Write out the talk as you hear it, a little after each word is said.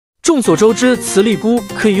众所周知，磁力菇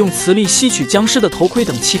可以用磁力吸取僵尸的头盔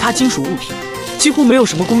等其他金属物品，几乎没有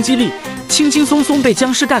什么攻击力，轻轻松松被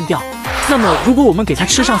僵尸干掉。那么，如果我们给它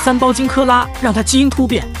吃上3包金坷垃，让它基因突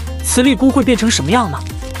变，磁力菇会变成什么样呢？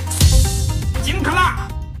金坷垃，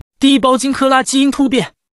第1包金坷垃基因突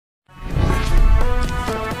变。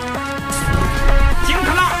金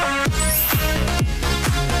坷垃，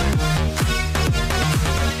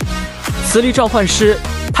磁力召唤师，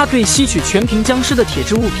它可以吸取全屏僵尸的铁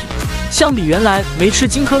质物品。相比原来没吃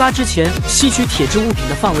金坷垃之前，吸取铁质物品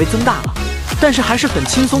的范围增大了，但是还是很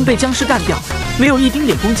轻松被僵尸干掉，没有一丁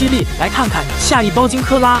点攻击力。来看看下1包金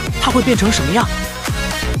坷垃它会变成什么样。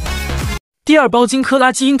第2包金坷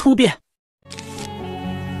垃基因突变。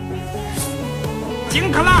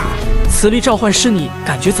金坷垃，磁力召唤师，你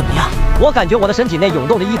感觉怎么样？我感觉我的身体内涌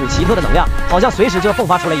动着一股奇特的能量，好像随时就要迸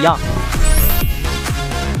发出来一样。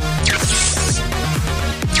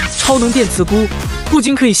超能电磁菇不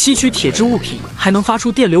仅可以吸取铁质物品，还能发出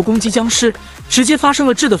电流攻击僵尸，直接发生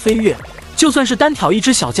了质的飞跃。就算是单挑一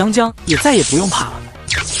只小僵僵，也再也不用怕了。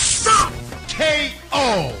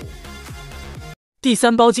KO。第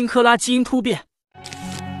3包金坷垃基因突变。